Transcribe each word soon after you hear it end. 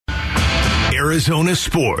Arizona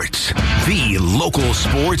sports, the local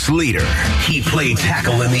sports leader. He played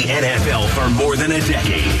tackle in the NFL for more than a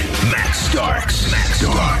decade. Matt Starks.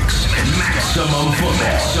 Maximum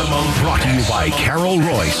Football. Brought to you by Carol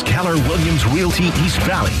Royce, Keller Williams Realty East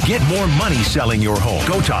Valley. Get more money selling your home.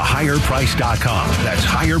 Go to higherprice.com. That's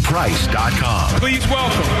higherprice.com. Please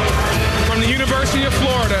welcome from the University of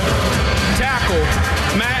Florida, tackle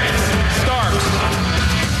Matt Starks.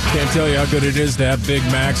 Can't tell you how good it is to have Big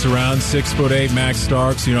Max around, 6'8" Max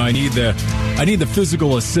Starks. You know, I need the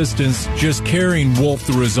physical assistance just carrying Wolf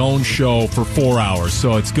through his own show for 4 hours.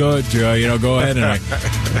 So it's good to, go ahead and I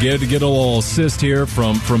get a little assist here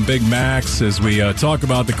from Big Max as we talk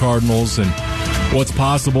about the Cardinals and what's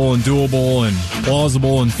possible and doable and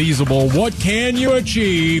plausible and feasible. What can you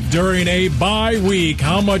achieve during a bye week?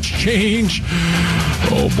 How much change?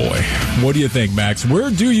 Oh, boy. What do you think, Max? Where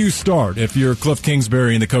do you start if you're Cliff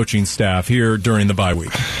Kingsbury and the coaching staff here during the bye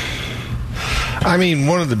week? I mean,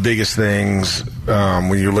 one of the biggest things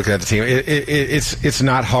when you look at the team, it's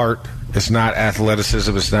not heart, it's not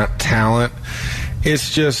athleticism, it's not talent.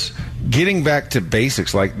 It's just getting back to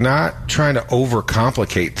basics, like not trying to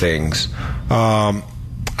overcomplicate things.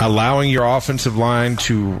 Allowing your offensive line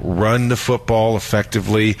to run the football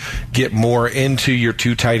effectively, get more into your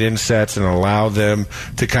two tight end sets and allow them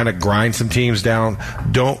to kind of grind some teams down.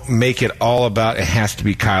 Don't make it all about it has to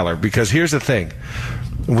be Kyler. Because here's the thing.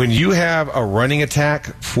 When you have a running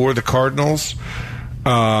attack for the Cardinals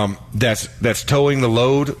that's towing the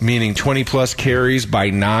load, meaning 20-plus carries by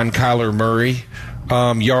non-Kyler Murray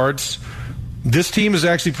yards, this team is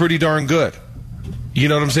actually pretty darn good. You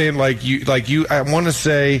know what I'm saying? I want to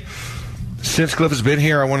say, since Cliff has been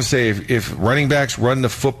here, I want to say if running backs run the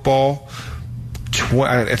football,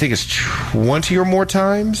 I think it's 20 or more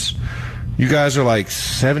times, you guys are like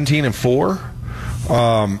 17-4.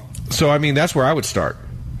 So, I mean, that's where I would start.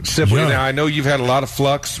 Simply, Now, I know you've had a lot of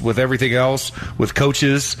flux with everything else, with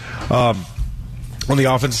coaches on the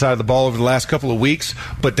offensive side of the ball over the last couple of weeks,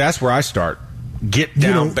 but that's where I start. Get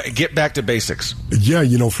back to basics. Yeah,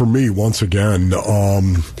 for me, once again,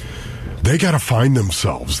 they got to find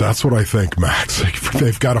themselves. That's what I think, Max.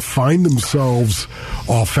 They've got to find themselves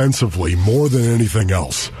offensively more than anything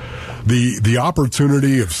else. The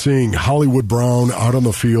opportunity of seeing Hollywood Brown out on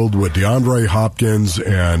the field with DeAndre Hopkins,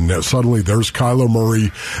 and suddenly there's Kyler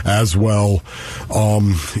Murray as well.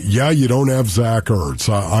 You don't have Zach Ertz.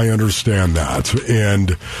 I understand that.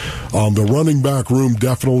 And the running back room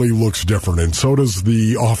definitely looks different, and so does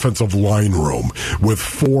the offensive line room with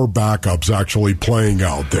 4 backups actually playing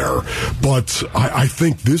out there. But I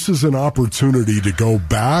think this is an opportunity to go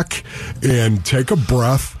back and take a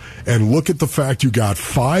breath and look at the fact you got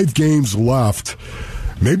 5 games left.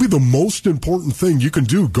 Maybe the most important thing you can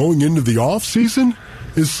do going into the offseason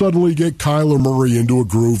is suddenly get Kyler Murray into a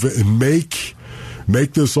groove and make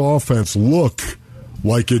this offense look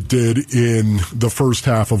like it did in the first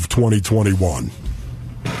half of 2021.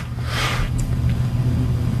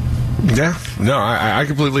 Yeah, no, I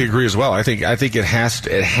completely agree as well. I think it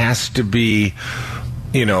has to be,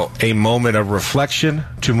 a moment of reflection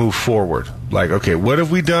to move forward. Like, okay, what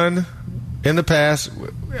have we done in the past?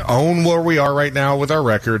 Own where we are right now with our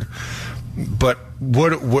record. But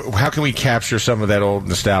how can we capture some of that old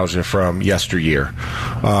nostalgia from yesteryear?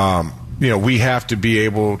 We have to be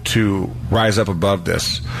able to rise up above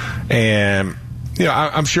this. And,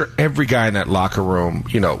 I'm sure every guy in that locker room,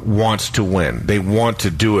 wants to win. They want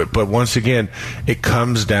to do it. But once again, it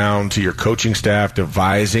comes down to your coaching staff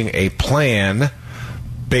devising a plan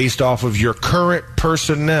based off of your current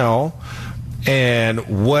personnel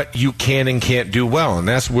and what you can and can't do well. And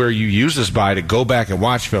that's where you use this bye to go back and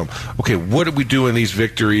watch film. Okay, what did we do in these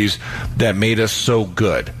victories that made us so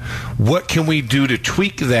good? What can we do to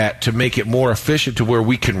tweak that to make it more efficient to where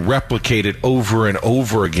we can replicate it over and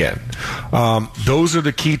over again? Those are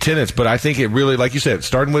the key tenets. But I think it really, like you said,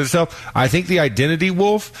 starting with itself, I think the identity,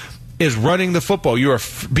 Wolf, is running the football.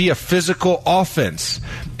 Be a physical offense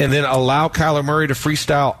and then allow Kyler Murray to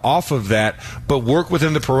freestyle off of that, but work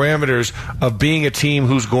within the parameters of being a team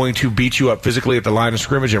who's going to beat you up physically at the line of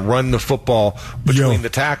scrimmage and run the football between the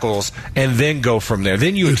tackles and then go from there.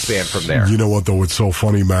 Then you expand from there. You know what, though? It's so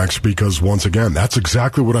funny, Max, because once again, that's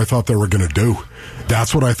exactly what I thought they were going to do.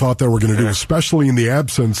 That's what I thought they were going to do, especially in the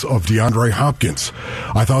absence of DeAndre Hopkins.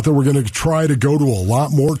 I thought they were going to try to go to a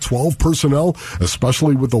lot more 12 personnel,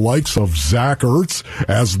 especially with the likes talks of Zach Ertz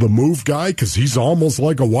as the move guy because he's almost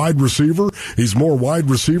like a wide receiver. He's more wide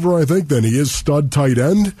receiver, I think, than he is stud tight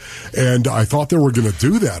end. And I thought they were going to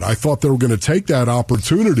do that. I thought they were going to take that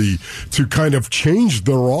opportunity to kind of change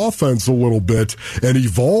their offense a little bit and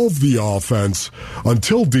evolve the offense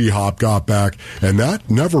until D-Hop got back. And that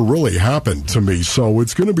never really happened to me. So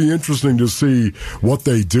it's going to be interesting to see what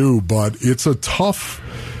they do, but it's a tough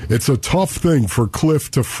thing for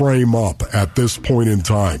Cliff to frame up at this point in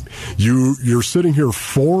time. You're sitting here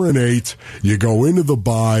 4-8. You go into the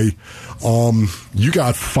bye. You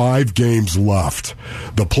got 5 games left.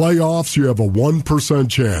 The playoffs, you have a 1%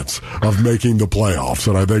 chance of making the playoffs.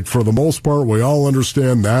 And I think for the most part, we all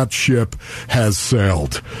understand that ship has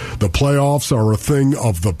sailed. The playoffs are a thing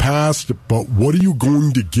of the past, but what are you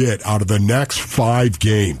going to get out of the next 5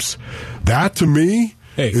 games? That, to me,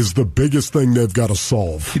 is the biggest thing they've got to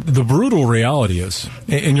solve. The brutal reality is,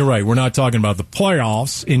 and you're right, we're not talking about the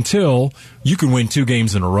playoffs until you can win 2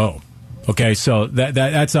 games in a row. Okay, so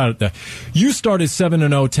that's not the. You started 7-0,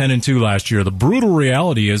 10-2 last year. The brutal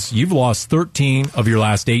reality is you've lost 13 of your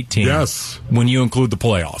last 18. Yes, when you include the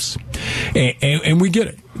playoffs, and we get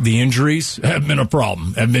it. The injuries have been a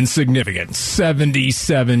problem, have been significant.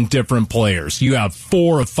 77 different players. You have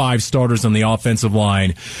 4 of 5 starters on the offensive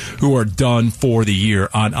line who are done for the year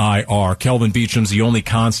on IR. Kelvin Beacham's the only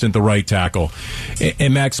constant, the right tackle.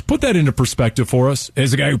 And Max, put that into perspective for us.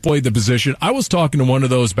 As a guy who played the position, I was talking to one of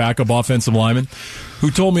those backup offensive linemen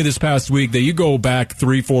who told me this past week that you go back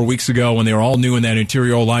 3-4 weeks ago when they were all new in that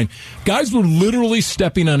interior line, guys were literally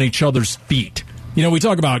stepping on each other's feet. You know, we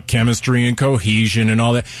talk about chemistry and cohesion and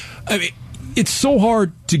all that. I mean, it's so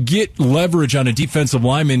hard to get leverage on a defensive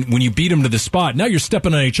lineman when you beat him to the spot. Now you're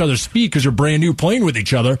stepping on each other's feet because you're brand new playing with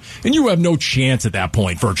each other, and you have no chance at that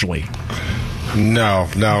point, virtually. No.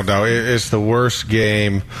 It's the worst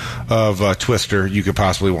game of Twister you could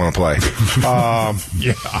possibly want to play.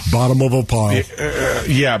 Yeah, bottom of a pile.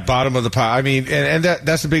 Yeah, bottom of the pile. I mean, and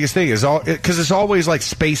that's the biggest thing is all because it's always like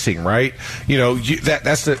spacing, right? You know,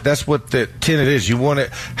 that's what the tenet is. You want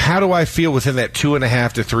it. How do I feel within that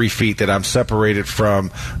 2.5 to 3 feet that I'm separated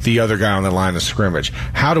from the other guy on the line of scrimmage?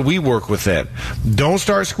 How do we work with that? Don't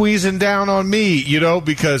start squeezing down on me, you know,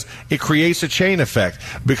 because it creates a chain effect.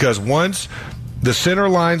 Because once the center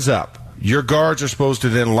lines up, your guards are supposed to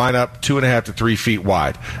then line up 2.5 to 3 feet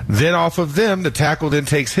wide. Then off of them, the tackle then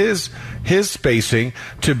takes his spacing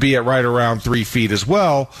to be at right around 3 feet as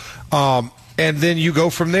well. And then you go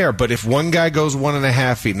from there. But if one guy goes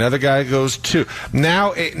 1.5 feet, another guy goes 2.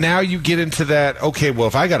 Now you get into that, okay, well,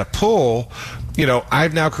 if I got to pull, you know,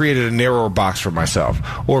 I've now created a narrower box for myself.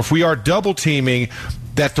 Or if we are double teaming,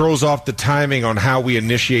 that throws off the timing on how we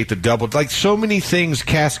initiate the double. Like so many things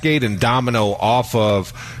cascade and domino off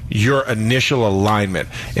of your initial alignment.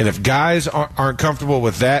 And if guys aren't comfortable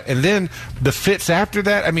with that, and then the fits after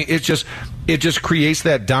that, I mean, it just creates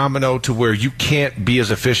that domino to where you can't be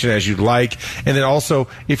as efficient as you'd like. And then also,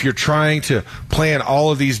 if you're trying to plan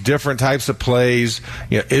all of these different types of plays,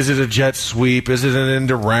 you know, is it a jet sweep? Is it an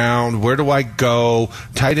end around? Where do I go?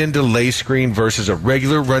 Tight end delay screen versus a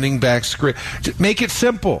regular running back screen. Just make it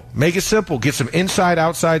simple. Make it simple. Get some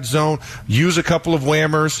inside-outside zone. Use a couple of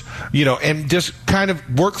whammers, you know, and just kind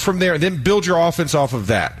of work from there. And then build your offense off of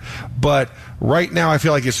that. But right now, I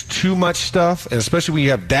feel like it's too much stuff, and especially when you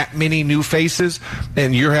have that many new faces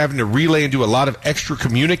and you're having to relay and do a lot of extra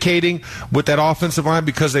communicating with that offensive line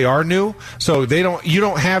because they are new. So you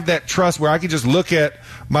don't have that trust where I can just look at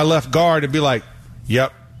my left guard and be like,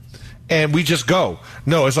 yep, and we just go.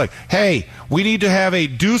 No, it's like, hey, we need to have a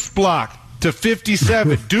deuce block to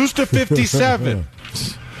 57, deuce to 57.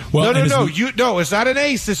 Well, no, it's not an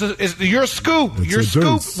ace. You're a scoop. You're a scoop.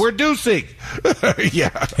 Deuce. We're deucing. Yeah.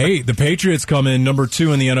 Hey, the Patriots come in number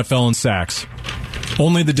 2 in the NFL in sacks.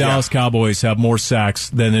 Only the Dallas Cowboys have more sacks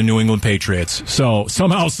than the New England Patriots. So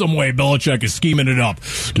somehow, some way, Belichick is scheming it up.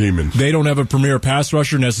 They don't have a premier pass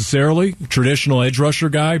rusher necessarily, traditional edge rusher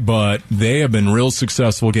guy, but they have been real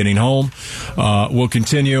successful getting home. We'll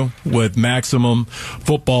continue with maximum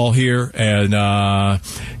football here. And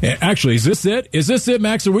actually, is this it? Is this it,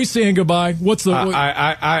 Max? Are we saying goodbye? What's the?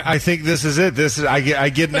 I think this is it. I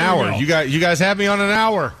get an hour. You guys have me on an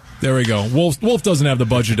hour. There we go. Wolf doesn't have the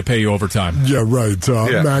budget to pay you overtime. Yeah, right.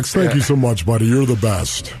 Max, thank you so much, buddy. You're the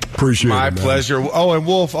best. Appreciate it. My pleasure. Oh, and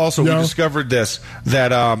Wolf, also, we discovered this,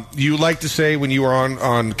 that you like to say when you were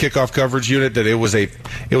on kickoff coverage unit that it was a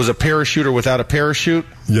parachuter without a parachute.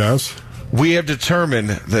 Yes. we have determined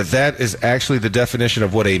that is actually the definition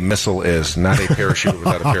of what a missile is, not a parachute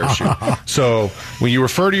without a parachute. So when you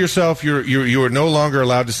refer to yourself, you are no longer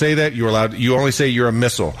allowed to say that. You only say you're a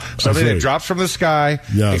missile. Something that drops from the sky,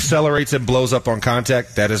 accelerates and blows up on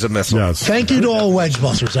contact. That is a missile. Yes. Thank you to all wedge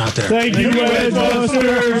busters out there. Thank you, wedge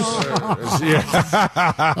busters.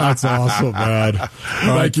 That's awesome, man.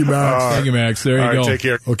 Thank you, Max. Thank you, Max. There you go. Take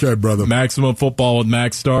care. Okay, brother. Maximum Football with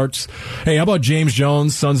Max Starks. Hey, how about James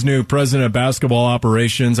Jones, Suns' new president of basketball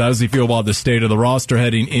operations? How does he feel about the state of the roster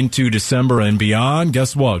heading into December and beyond?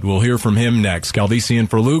 Guess what? We'll hear from him next. Calvisi in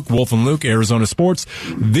for Luke. Wolf and Luke, Arizona Sports,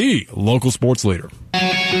 the local sports leader.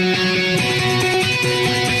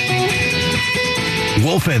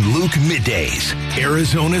 Wolf and Luke Middays,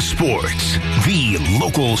 Arizona Sports, the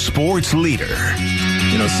local sports leader.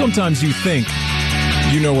 You know, sometimes you think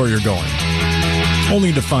you know where you're going,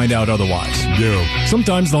 only to find out otherwise. Yeah.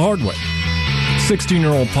 Sometimes the hard way.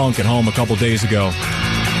 16-year-old punk at home a couple days ago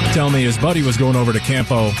telling me his buddy was going over to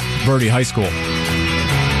Campo Verde High School.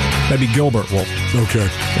 That'd be Gilbert, Wolf. Okay.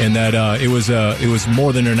 And that it was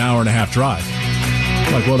more than an hour and a half drive.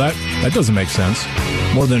 Like, well, that doesn't make sense.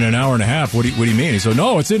 More than an hour and a half. What do you mean? He said,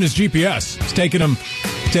 no, it's in his GPS. It's taking him.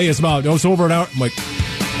 Tell you it's about. It's over an hour. I'm like,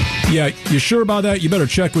 yeah, you sure about that? You better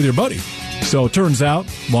check with your buddy. So it turns out,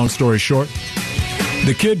 long story short,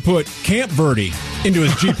 the kid put Camp Verde into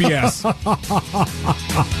his GPS.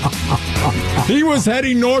 He was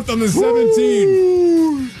heading north on the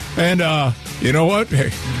 17. And you know what?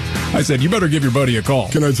 Hey, I said, you better give your buddy a call.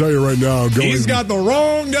 Can I tell you right now? He's got the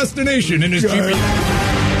wrong destination in his GPS.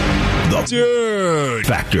 Dude.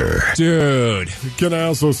 Factor. Dude. Can I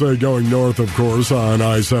also say going north, of course, on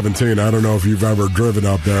I-17, I don't know if you've ever driven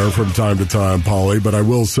up there from time to time, Paulie, but I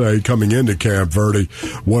will say coming into Camp Verde,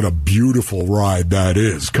 what a beautiful ride that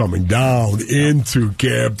is, coming down into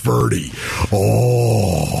Camp Verde.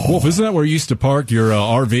 Oh. Wolf, isn't that where you used to park your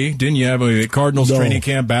RV? Didn't you have a Cardinals training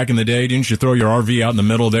camp back in the day? Didn't you throw your RV out in the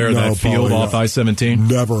middle there, that field off I-17?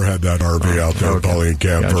 Never had that RV out there, Paulie, in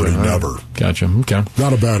Camp Verde, never. Gotcha, okay.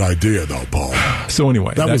 Not a bad idea, though, Paul. So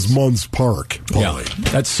anyway, that was Munns Park, Paulie.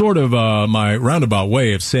 Yeah, that's sort of my roundabout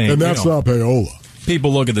way of saying, and that's not Paola.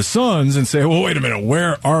 People look at the Suns and say, well, wait a minute,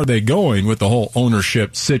 where are they going with the whole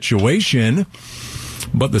ownership situation?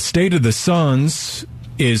 But the state of the Suns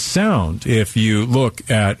is sound. If you look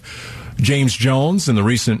at James Jones and the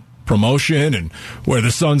recent promotion and where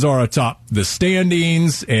the Suns are atop the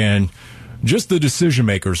standings and just the decision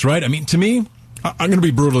makers, right? I mean, to me, I'm going to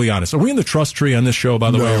be brutally honest. Are we in the trust tree on this show, by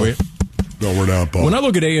the way? Are we? No, we're not, Paul. When I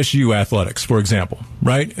look at ASU athletics, for example,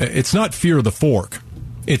 right, it's not fear the fork.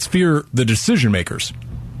 It's fear the decision makers.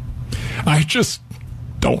 I just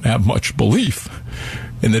don't have much belief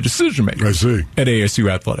in the decision makers at ASU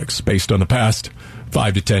athletics based on the past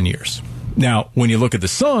 5 to 10 years. Now, when you look at the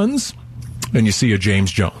Suns and you see a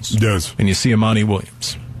James Jones, and you see a Monty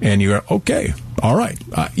Williams, and you go, okay, all right,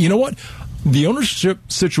 you know what? The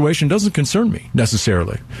ownership situation doesn't concern me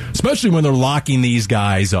necessarily, especially when they're locking these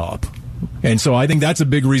guys up. And so I think that's a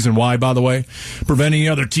big reason why, by the way, preventing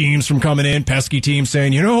other teams from coming in, pesky teams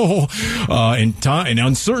saying, you know, in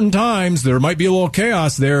uncertain times, there might be a little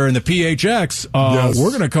chaos there in the PHX. We're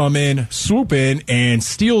going to come in, swoop in, and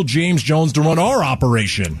steal James Jones to run our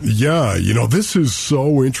operation. Yeah, you know, this is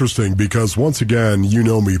so interesting because, once again, you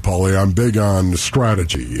know me, Paulie, I'm big on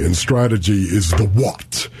strategy, and strategy is the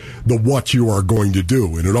what you are going to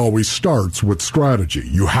do, and it always starts with strategy.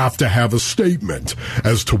 You have to have a statement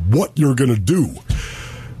as to what you're going to do.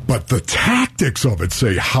 But the tactics of it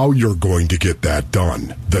say how you're going to get that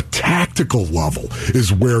done. The tactical level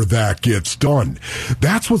is where that gets done.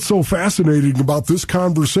 That's what's so fascinating about this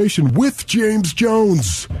conversation with James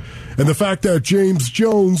Jones. And the fact that James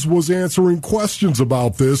Jones was answering questions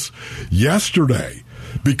about this yesterday.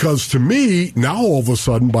 Because to me, now all of a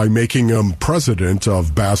sudden, by making him president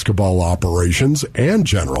of basketball operations and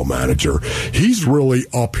general manager, he's really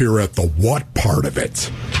up here at the what part of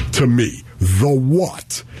it. To me, the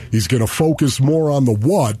what. He's going to focus more on the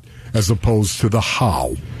what as opposed to the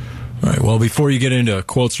how. All right, well, before you get into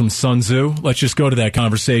quotes from Sun Tzu, let's just go to that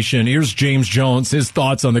conversation. Here's James Jones, his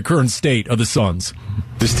thoughts on the current state of the Suns.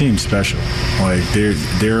 This team's special. Like,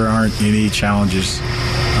 there aren't any challenges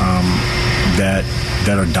that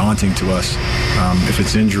are daunting to us. If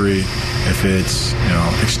it's injury, if it's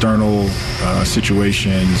external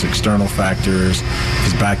situations, external factors, if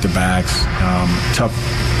it's back-to-backs, tough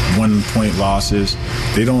one-point losses,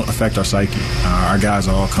 they don't affect our psyche. Our guys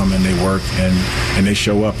all come in, they work, and they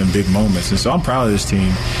show up in big moments. And so I'm proud of this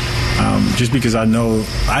team. Just because I know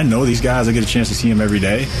these guys, I get a chance to see them every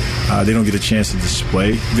day. They don't get a chance to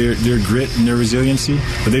display their grit and their resiliency,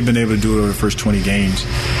 but they've been able to do it over the first 20 games.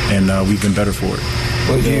 and we've been better for it.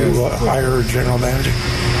 Will you hire a general manager?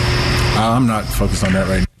 I'm not focused on that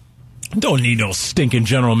right now. Don't need no stinking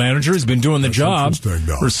general manager. He's been doing the job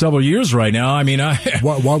for several years right now. I mean,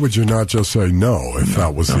 why would you not just say no if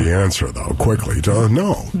that was the answer, though, quickly?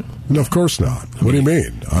 No, of course not. What do you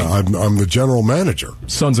mean? I'm the general manager.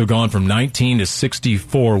 Suns have gone from 19 to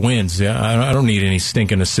 64 wins. Yeah, I don't need any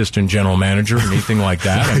stinking assistant general manager or anything like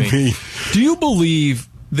that. I mean, do you believe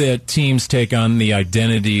that teams take on the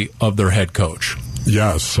identity of their head coach?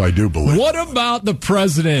 Yes, I do believe. What about the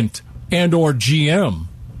president and or GM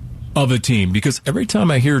of a team? Because every time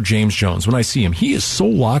I hear James Jones, when I see him, he is so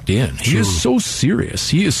locked in. He is so serious.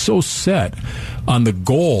 He is so set on the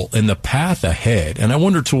goal and the path ahead. And I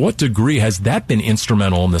wonder, to what degree has that been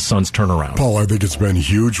instrumental in the Suns' turnaround? Paul, I think it's been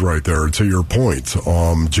huge right there, to your point.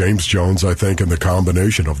 James Jones, I think, and the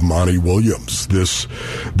combination of Monty Williams, this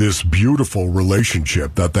beautiful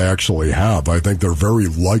relationship that they actually have. I think they're very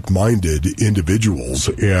like-minded individuals,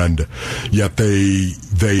 and yet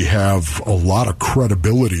they have a lot of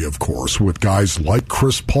credibility, of course, with guys like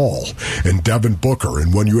Chris Paul and Devin Booker.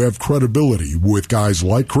 And when you have credibility with guys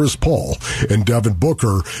like Chris Paul and Devin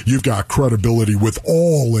Booker, you've got credibility with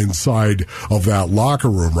all inside of that locker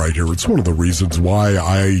room right here. It's one of the reasons why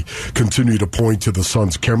I continue to point to the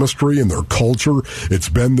Suns' chemistry and their culture. It's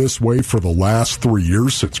been this way for the last 3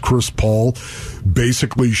 years since Chris Paul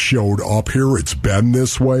basically showed up here. It's been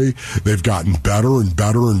this way. They've gotten better and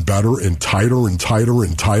better and better and tighter and tighter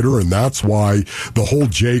and tighter, and that's why the whole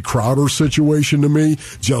Jay Crowder situation to me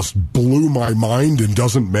just blew my mind and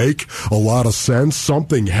doesn't make a lot of sense.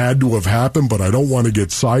 Something had to have happened, but I don't want to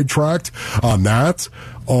get sidetracked on that.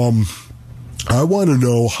 I want to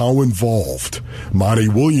know how involved Monty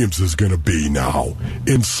Williams is going to be now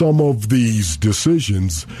in some of these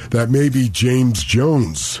decisions that maybe James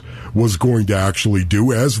Jones was going to actually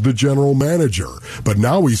do as the general manager. But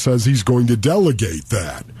now he says he's going to delegate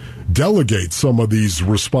some of these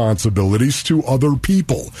responsibilities to other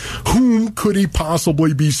people. Whom could he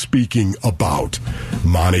possibly be speaking about?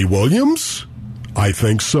 Monty Williams? I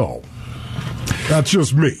think so. That's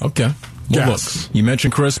just me. Okay. Well, yes. Look, you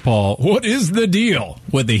mentioned Chris Paul. What is the deal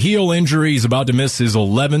with the heel injury? He's about to miss his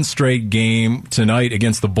 11th straight game tonight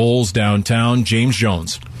against the Bulls downtown. James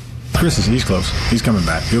Jones. He's close. He's coming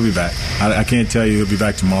back. He'll be back. I can't tell you he'll be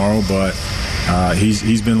back tomorrow, but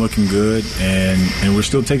he's been looking good, and we're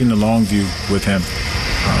still taking the long view with him.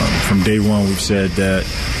 From day one, we've said that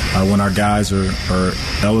when our guys are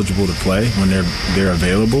eligible to play, when they're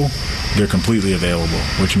available, they're completely available,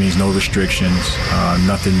 which means no restrictions,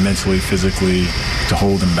 nothing mentally, physically to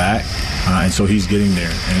hold him back. And so he's getting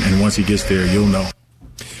there. And once he gets there, you'll know.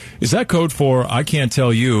 Is that code for I can't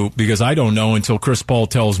tell you because I don't know until Chris Paul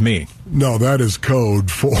tells me? No, that is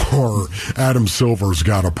code for Adam Silver's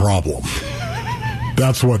got a problem.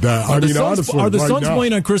 That's what that... honestly, are the Suns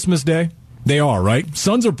playing on Christmas Day? They are, right?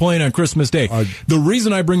 Suns are playing on Christmas Day. The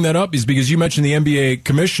reason I bring that up is because you mentioned the NBA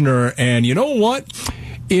commissioner, and you know what?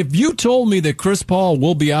 If you told me that Chris Paul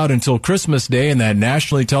will be out until Christmas Day in that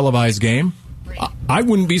nationally televised game, I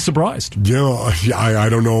wouldn't be surprised. I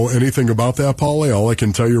don't know anything about that, Paulie. All I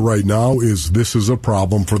can tell you right now is this is a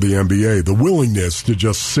problem for the NBA. The willingness to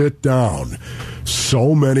just sit down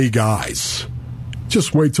so many guys.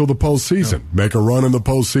 Just wait till the postseason. Make a run in the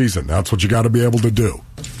postseason. That's what you got to be able to do.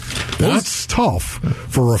 That's tough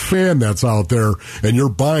for a fan that's out there and you're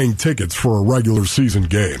buying tickets for a regular season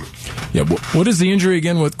game. Yeah, what is the injury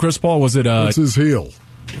again with Chris Paul? Was it it's his heel.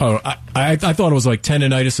 Oh, I thought it was like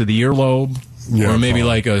tendonitis of the earlobe, or maybe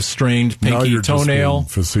like a strained pinky toenail.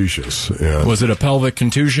 Facetious. Was it a pelvic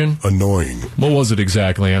contusion? Annoying. What was it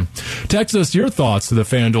exactly? Text us your thoughts to the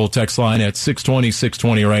FanDuel text line at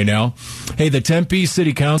 620-620 right now. Hey, the Tempe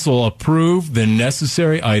City Council approved the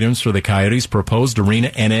necessary items for the Coyotes' proposed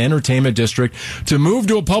arena and entertainment district to move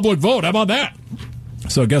to a public vote. How about that?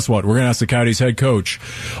 So guess what? We're going to ask the Coyotes head coach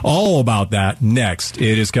all about that next.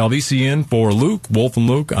 It is Calvisi in for Luke, Wolf and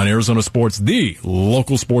Luke on Arizona Sports, the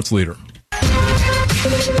local sports leader.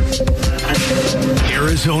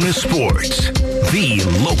 Arizona Sports, the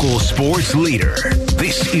local sports leader.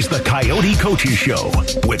 This is the Coyote Coaches Show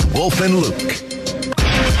with Wolf and Luke.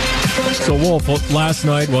 So, Wolf, last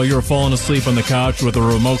night while you were falling asleep on the couch with a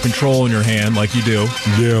remote control in your hand, like you do.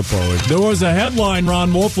 Yeah, Paulie. There was a headline,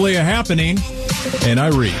 Ron Wolfley, happening, and I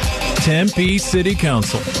read, Tempe City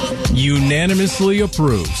Council unanimously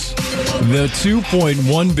approves the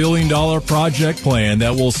 $2.1 billion project plan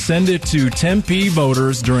that will send it to Tempe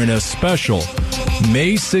voters during a special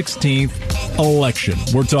May 16th election.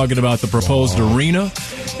 We're talking about the proposed arena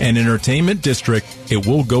and entertainment district. It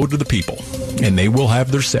will go to the people, and they will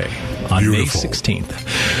have their say on May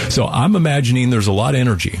 16th. So I'm imagining there's a lot of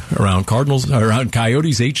energy around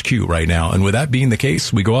Coyotes HQ right now. And with that being the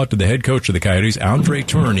case, we go out to the head coach of the Coyotes, Andre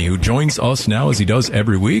Tourigny, who joins us now as he does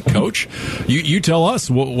every week. Coach, you tell us,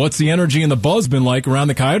 what's the energy and the buzz been like around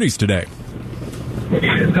the Coyotes today?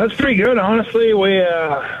 That's pretty good, honestly.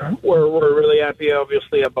 We're really happy,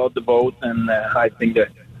 obviously, about the vote, and I think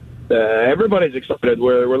that everybody's excited.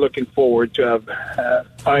 We're looking forward to have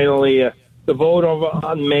finally the vote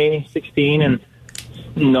on May 16 and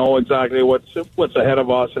know exactly what's ahead of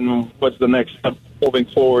us and what's the next step moving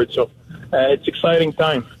forward. So it's exciting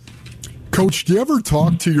time. Coach, do you ever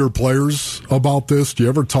talk to your players about this? Do you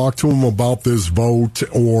ever talk to them about this vote,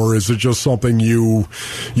 or is it just something you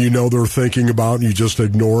know they're thinking about and you just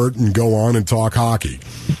ignore it and go on and talk hockey?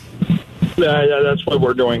 That's what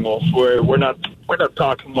we're doing, Wolf. We're not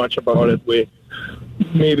talking much about it. We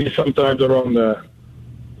maybe sometimes around the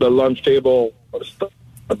lunch table or stuff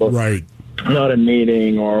about right. Not a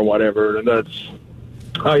meeting or whatever.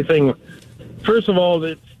 I think first of all,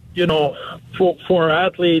 it's, for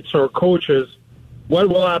athletes or coaches, what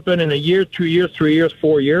will happen in a year, 2 years, 3 years,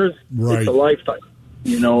 4 years? Right. It's a lifetime.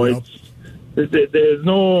 Yep. There's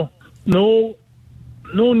no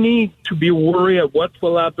need to be worried of what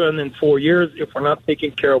will happen in 4 years if we're not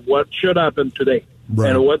taking care of what should happen today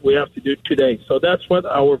and what we have to do today. So that's what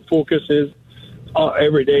our focus is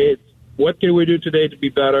every day. It's what can we do today to be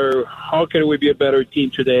better? How can we be a better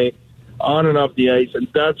team today? On and off the ice, and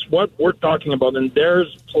that's what we're talking about. And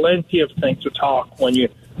there's plenty of things to talk when you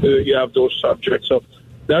have those subjects. So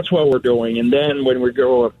that's what we're doing. And then when we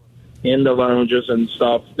go in the lounges and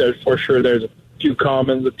stuff, there's a few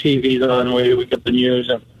comments. The TV's on, we get the news,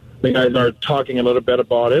 and the guys are talking a little bit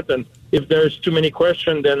about it. And if there's too many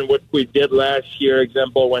questions, then what we did last year,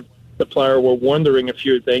 example, when the player were wondering a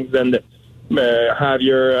few things, then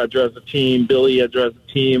Javier addressed the team, Billy addressed the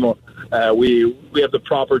team, or we have the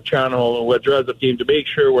proper channel to address the team to make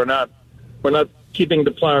sure we're not keeping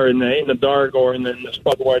the player in the dark or in the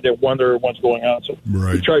spot where they wonder what's going on. So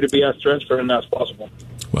we try to be as transparent as possible.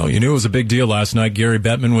 Well, you knew it was a big deal last night. Gary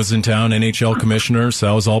Bettman was in town, NHL commissioner, so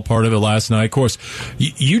that was all part of it last night. Of course,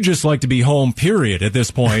 you just like to be home, period, at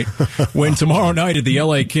this point. When tomorrow night at the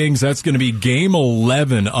LA Kings, that's going to be game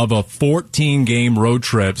 11 of a 14-game road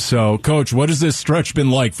trip. So, Coach, what has this stretch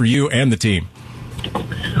been like for you and the team?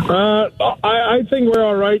 I think we're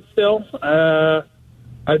all right still. I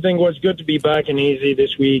think it was good to be back and easy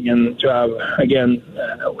this week and to have, again,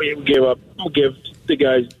 we give the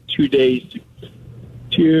guys 2 days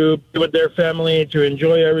to be with their family, to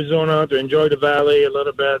enjoy Arizona, to enjoy the valley a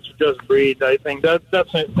little bit, to just breathe. I think that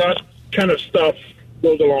kind of stuff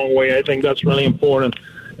goes a long way. I think that's really important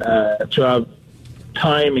to have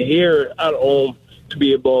time here at home to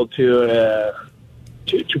be able to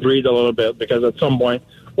breathe a little bit, because at some point,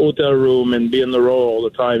 hotel room and be in the road all the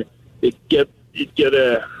time, it get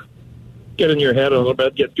in your head a little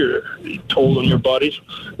bit, get your toll on your bodies.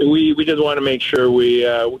 We just want to make sure we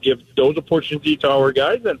give those opportunities to our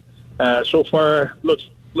guys, and so far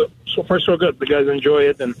so good. The guys enjoy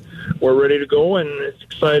it, and we're ready to go. And it's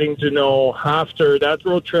exciting to know after that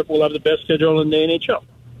road trip we'll have the best schedule in the NHL.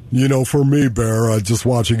 For me, Bear, just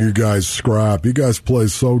watching you guys scrap, you guys play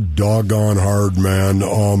so doggone hard, man.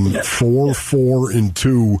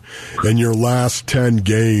 4-4-2 in your last 10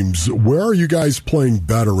 games. Where are you guys playing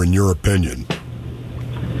better, in your opinion?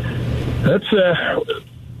 That's,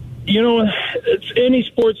 it's any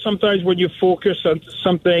sport. Sometimes when you focus on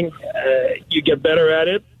something, you get better at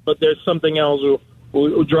it, but there's something else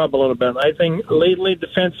will drop a little bit. I think lately,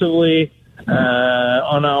 defensively,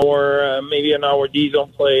 on our D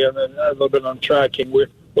zone play and then a little bit on tracking, we're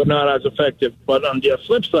not as effective. But on the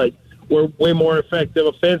flip side, we're way more effective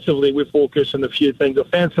offensively. We focus on a few things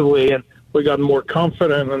offensively, and we got more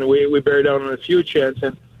confident, and we bear down on a few chances.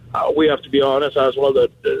 And we have to be honest as well that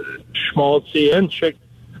Schmaltzy and Chick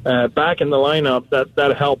back in the lineup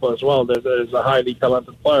that help as well. There's a highly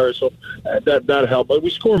talented player, so that help. But we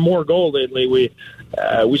score more goals lately. We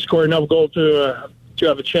score enough goals to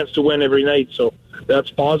have a chance to win every night, so that's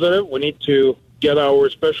positive. We need to get our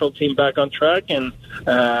special team back on track and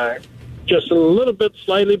just a little bit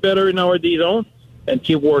slightly better in our D zone and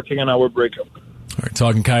keep working on our breakup. All right,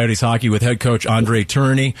 talking Coyotes hockey with head coach Andre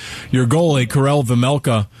Tourigny. Your goalie, Karel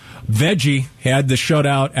Vejmelka, Veggie had the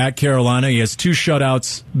shutout at Carolina. He has 2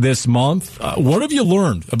 shutouts this month. What have you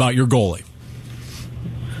learned about your goalie?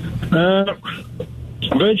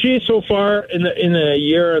 Veggie so far in a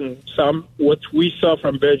year and some, what we saw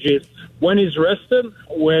from Veggie is when he's rested,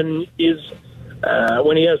 when he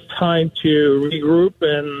has time to regroup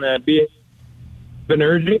and be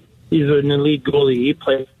energy, he's an elite goalie. He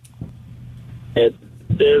plays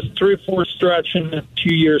there's 3-4 stretch in a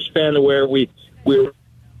 2-year span where we have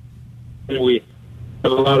a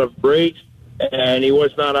lot of breaks, and he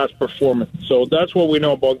was not as performant. So that's what we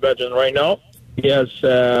know about Vedran right now. He has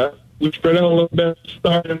we spread it a little bit,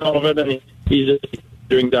 started all of it, and he's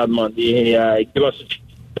during that month. He gave us a chance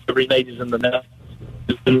every night he's in the net.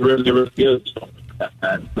 It's been really, really good. So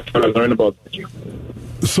that's what I learned about that.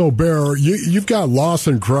 So, Bear, you've got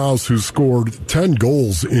Lawson Krause, who scored 10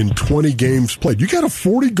 goals in 20 games played. You got a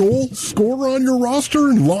 40-goal scorer on your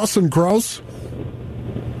roster in Lawson Krause?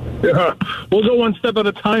 Yeah. We'll go one step at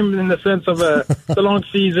a time in the sense of the long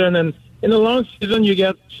season. And in the long season, you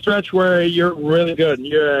get stretch where you're really good.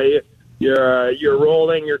 You're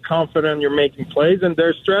rolling, you're confident, you're making plays. And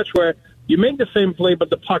there's stretch where you make the same play,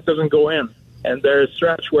 but the puck doesn't go in. And there's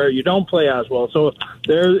stretch where you don't play as well. So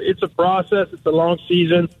it's a process. It's a long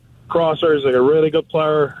season. Crosser is a really good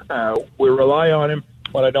player. We rely on him,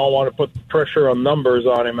 but I don't want to put pressure on numbers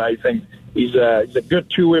on him. I think he's a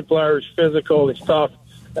good two-way player. He's physical. He's tough.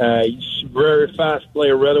 He's very fast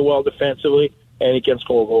player, really well defensively, and he can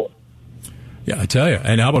score a goal. Yeah, I tell you.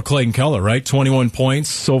 And how about Clayton Keller, right? 21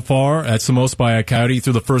 points so far. That's the most by a Coyote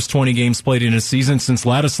through the first 20 games played in a season since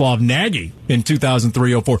Ladislav Nagy in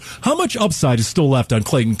 2003-04. How much upside is still left on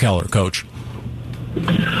Clayton Keller, Coach?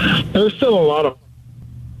 There's still a lot of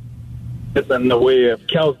in the way of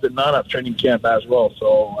Kels did not have training camp as well.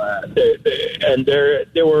 So,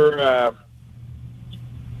 they were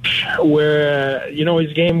where,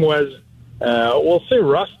 his game was, we'll say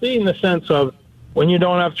rusty in the sense of, when you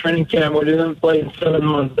don't have training camp, when you didn't play in 7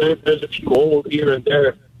 months, there's a few holes here and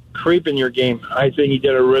there creep in your game. I think he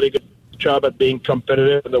did a really good job at being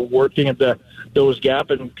competitive and working at those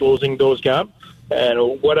gaps and closing those gaps.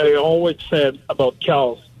 And what I always said about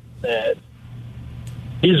Kels,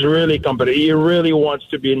 he's really competitive. He really wants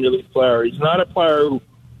to be an elite player. He's not a player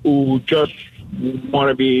who just want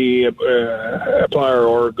to be a player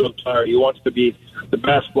or a good player. He wants to be the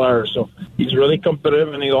best player. So he's really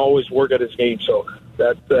competitive, and he always work at his game. So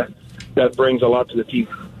that brings a lot to the team.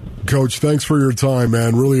 Coach, thanks for your time,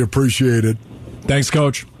 man. Really appreciate it. Thanks,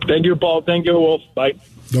 Coach. Thank you, Paul. Thank you, Wolf. Bye.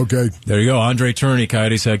 Okay. There you go. Andre Tourigny,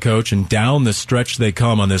 Coyotes head coach, and down the stretch they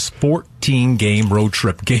come on this 14-game road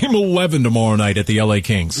trip. Game 11 tomorrow night at the LA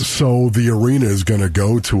Kings. So the arena is going to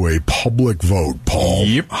go to a public vote, Paul.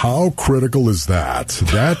 Yep. How critical is that?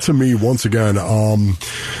 That, to me, once again,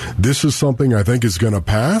 this is something I think is going to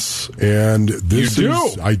pass, and this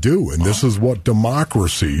is I do, and this is what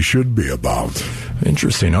democracy should be about.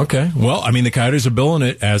 Interesting. Okay. Well, I mean, the Coyotes are billing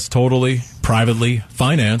it as totally privately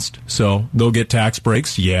financed, so they'll get tax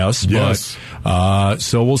breaks. Yes. But,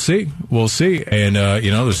 so we'll see. And,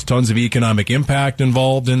 there's tons of economic impact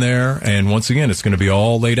involved in there. And once again, it's going to be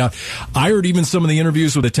all laid out. I heard even some of the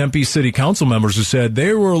interviews with the Tempe City Council members who said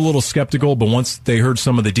they were a little skeptical, but once they heard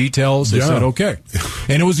some of the details, they said, okay.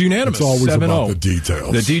 And it was unanimous. It's always 7-0. about the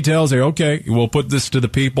details. The details, they're okay. We'll put this to the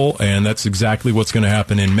people, and that's exactly what's going to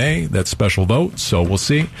happen in May. That special vote. So we'll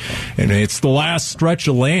see. And it's the last stretch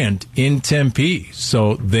of land in Tempe.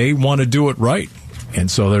 So they want to do it right. And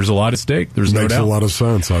so there's a lot at stake. There's no doubt. Makes a lot of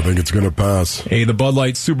sense. I think it's going to pass. Hey, the Bud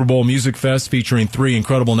Light Super Bowl Music Fest featuring 3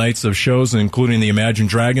 incredible nights of shows, including the Imagine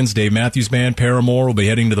Dragons, Dave Matthews Band, Paramore will be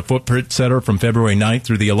heading to the Footprint Center from February 9th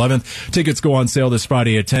through the 11th. Tickets go on sale this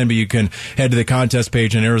Friday at 10, but you can head to the contest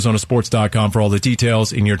page on ArizonaSports.com for all the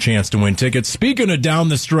details and your chance to win tickets. Speaking of down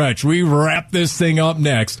the stretch, we wrap this thing up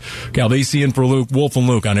next. Calvisi in for Luke, Wolf and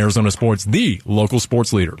Luke on Arizona Sports, the local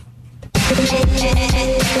sports leader.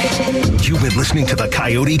 You've been listening to the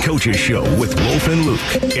Coyote Coaches Show with Wolf and Luke.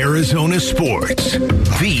 Arizona Sports,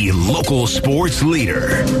 the local sports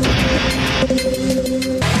leader.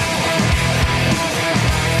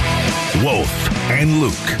 Wolf and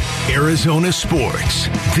Luke. Arizona Sports,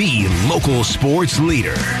 the local sports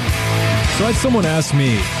leader. So I had someone ask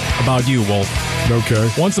me about you, Wolf. Okay.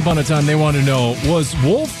 Once upon a time, they wanted to know, was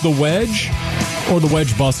Wolf the wedge or the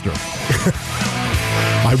wedge buster?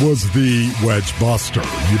 I was the wedge buster.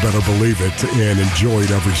 You better believe it, and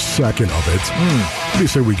enjoyed every second of it. What do you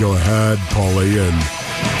say we go ahead, Paulie,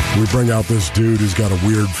 and we bring out this dude who's got a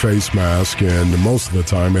weird face mask, and most of the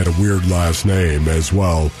time had a weird last name as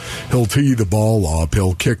well. He'll tee the ball up,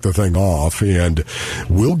 he'll kick the thing off, and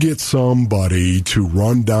we'll get somebody to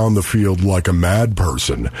run down the field like a mad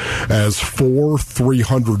person as 4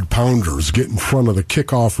 300-pounders get in front of the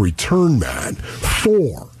kickoff return man.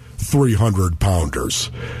 4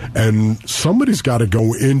 300-pounders. And somebody's got to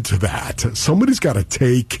go into that. Somebody's got to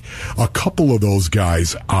take a couple of those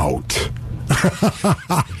guys out.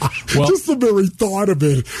 Well, just the very thought of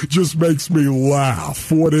it just makes me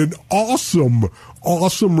laugh. What an awesome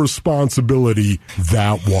responsibility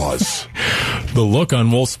that was. The look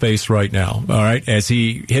on Wolf's face right now, all right, as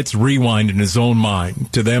he hits rewind in his own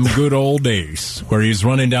mind to them good old days where he's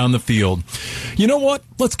running down the field. You know what?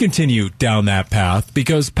 Let's continue down that path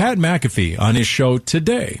because Pat McAfee on his show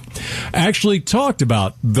today actually talked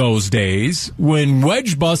about those days when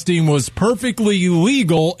wedge busting was perfectly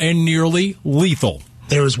legal and nearly lethal.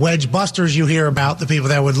 There was wedge busters you hear about, the people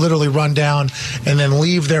that would literally run down and then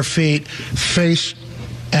leave their feet face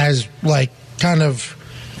as like kind of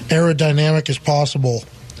aerodynamic as possible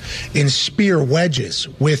and spear wedges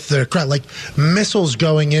with the like missiles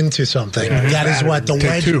going into something. That is what the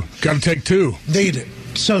wedge. Got to take two.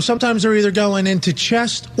 So sometimes they're either going into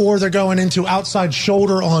chest or they're going into outside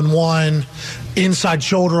shoulder on one, inside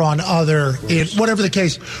shoulder on other, whatever the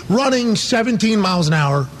case. Running 17 miles an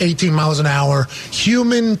hour, 18 miles an hour,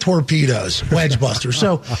 human torpedoes, wedge busters.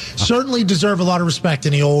 So certainly deserve a lot of respect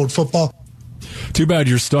in the old football. Too bad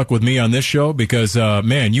you're stuck with me on this show because,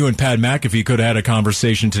 man, you and Pat McAfee could have had a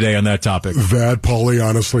conversation today on that topic. That, Paulie,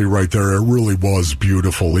 honestly, right there, it really was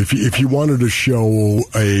beautiful. If you wanted to show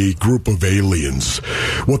a group of aliens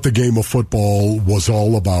what the game of football was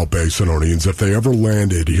all about, Basinonians, if they ever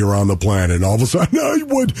landed here on the planet and all of a sudden,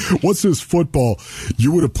 what's this football?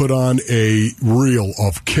 You would have put on a reel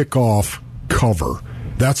of kickoff cover.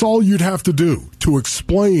 That's all you'd have to do to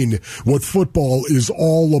explain what football is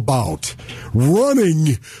all about.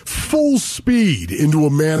 Running full speed into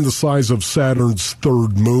a man the size of Saturn's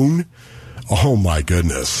third moon. Oh, my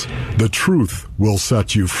goodness. The truth will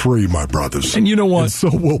set you free, my brothers. And you know what? And so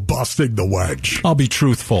will busting the wedge. I'll be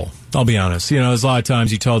truthful. I'll be honest. You know, there's a lot of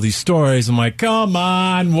times you tell these stories. I'm like, come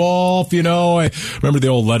on, Wolf. You know, I remember the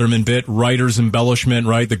old Letterman bit, writer's embellishment,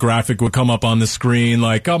 right? The graphic would come up on the screen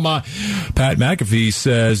like, come on. Pat McAfee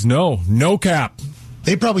says, no cap.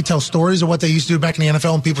 They probably tell stories of what they used to do back in the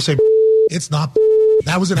NFL, and people say, it's not.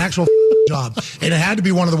 That was an actual job. And it had to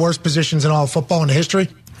be one of the worst positions in all of football in history.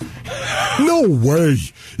 No way.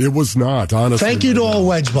 It was not, honestly. Thank you to all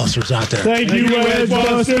wedge busters out there. Thank you, wedge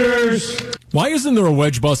busters. Why isn't there a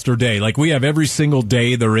wedge buster day? Like we have every single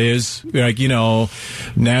day there is, like, you know,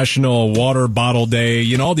 National Water Bottle Day,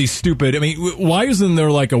 you know, all these stupid, I mean, why isn't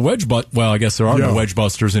there like a wedge well, I guess there are no wedge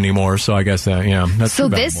busters anymore, so I guess that's so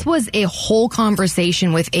this was a whole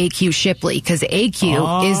conversation with AQ Shipley, because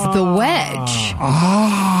AQ is the wedge.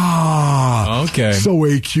 Okay. So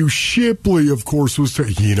AQ Shipley, of course, was,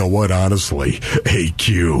 you know what, honestly,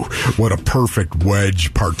 AQ, what a perfect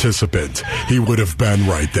wedge participant he would have been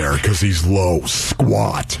right there, because he's low,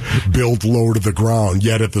 squat, built low to the ground,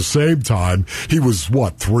 yet at the same time, he was,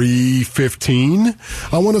 315?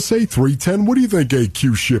 I want to say 310. What do you think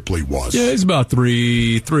AQ Shipley was? Yeah, he's about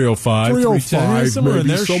 305. 305, somewhere maybe, in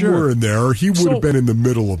there, somewhere in there. He would have been in the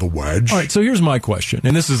middle of the wedge. All right, so here's my question,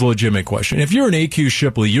 and this is a legitimate question. If you're an AQ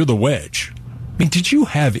Shipley, you're the wedge. I mean, did you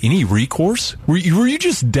have any recourse? Were you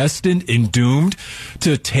just destined and doomed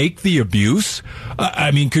to take the abuse? I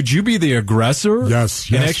mean, could you be the aggressor? Yes,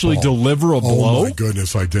 and actually Paul. deliver a blow? Oh, my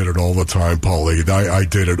goodness, I did it all the time, Paulie. I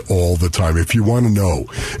did it all the time. If you want to know,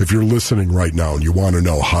 if you're listening right now and you want to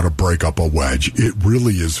know how to break up a wedge, it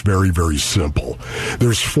really is very, very simple.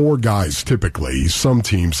 There's 4 guys typically. Some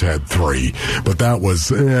teams had 3, but that was,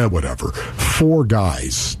 whatever. 4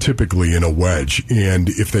 guys typically in a wedge, and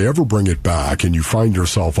if they ever bring it back and you find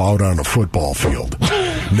yourself out on a football field,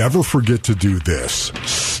 never forget to do this.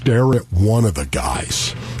 Stare at one of the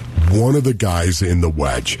guys in the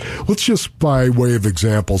wedge. Let's just, by way of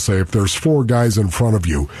example, say if there's 4 guys in front of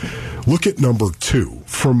you, look at number 2,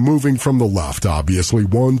 from moving from the left, obviously.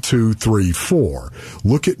 1, 2, 3, 4.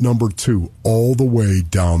 Look at number 2 all the way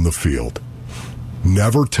down the field.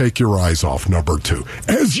 Never take your eyes off number 2.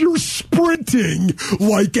 As you're sprinting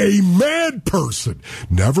like a mad person,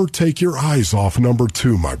 never take your eyes off number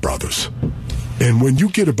 2, my brothers. And when you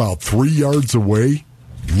get about 3 yards away,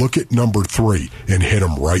 look at number 3 and hit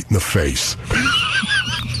him right in the face.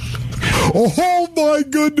 Oh, my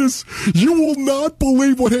goodness. You will not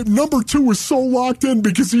believe what happened. Number 2 is so locked in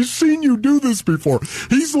because he's seen you do this before.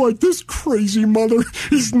 He's like, this crazy mother.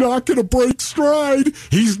 He's not going to break stride.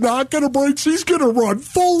 He's not going to break. He's going to run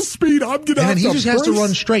full speed. I'm going to have to he just has to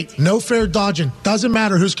run straight. No fair dodging. Doesn't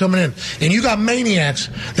matter who's coming in. And you got maniacs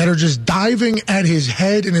that are just diving at his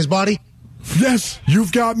head and his body. Yes,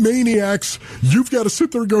 you've got maniacs. You've got to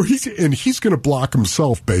sit there and go, he's going to block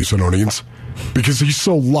himself, Basinonians, because he's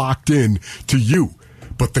so locked in to you.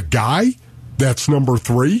 But the guy that's number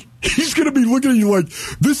 3, he's going to be looking at you like,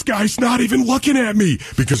 this guy's not even looking at me,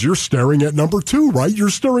 because you're staring at number 2, right? You're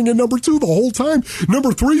staring at number 2 the whole time. Number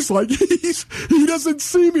 3's like, he doesn't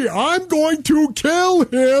see me. I'm going to kill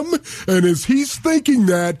him. And as he's thinking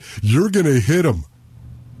that, you're going to hit him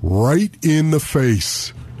right in the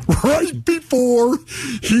face. right before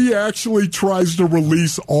he actually tries to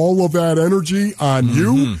release all of that energy on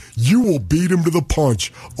you, you will beat him to the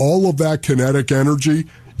punch. All of that kinetic energy,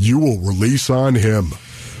 you will release on him.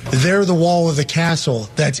 They're the wall of the castle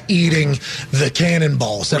that's eating the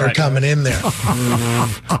cannonballs that are coming in there.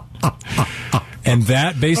 And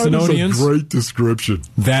that, Basinonians, a great description.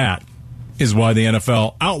 That is why the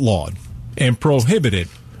NFL outlawed and prohibited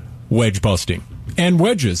wedge busting. And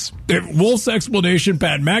wedges. Wolf's explanation,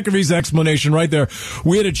 Pat McAfee's explanation right there.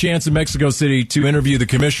 We had a chance in Mexico City to interview the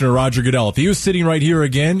commissioner, Roger Goodell. If he was sitting right here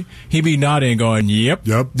again, he'd be nodding and going, yep,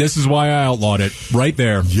 this is why I outlawed it. Right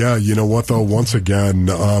there. Yeah, you know what, though? Once again,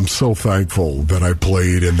 I'm so thankful that I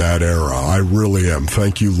played in that era. I really am.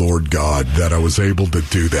 Thank you, Lord God, that I was able to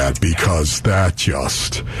do that, because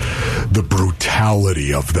the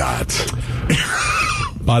brutality of that.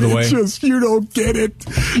 By the way, you don't get it.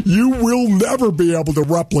 You will never be able to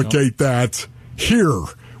replicate that here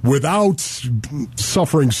without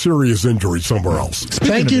suffering serious injury somewhere else.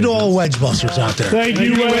 Thank you to all wedge busters out there. Thank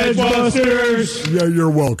you, wedge busters. Yeah,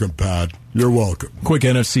 you're welcome, Pat. You're welcome. Quick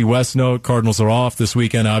NFC West note. Cardinals are off this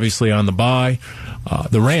weekend, obviously on the bye.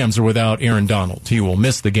 The Rams are without Aaron Donald. He will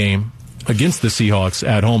miss the game against the Seahawks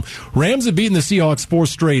at home. Rams have beaten the Seahawks 4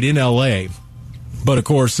 straight in L.A., but, of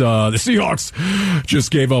course, the Seahawks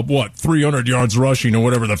just gave up, 300 yards rushing or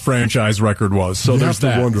whatever the franchise record was. So there's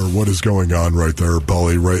that. You have to wonder what is going on right there,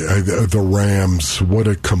 Bully. Right, the Rams, what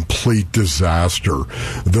a complete disaster.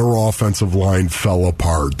 Their offensive line fell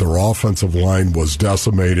apart. Their offensive line was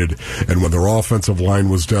decimated. And when their offensive line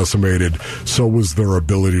was decimated, so was their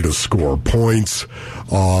ability to score points.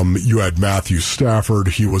 You had Matthew Stafford.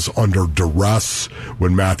 He was under duress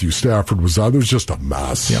when Matthew Stafford was out. It was just a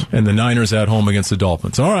mess. Yeah. And the Niners at home against the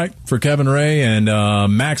Dolphins. All right. For Kevin Ray and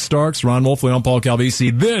Max Starks, Ron Wolfley, I'm Paul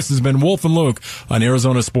Calvisi. This has been Wolf and Luke on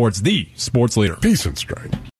Arizona Sports, the sports leader. Peace and strength.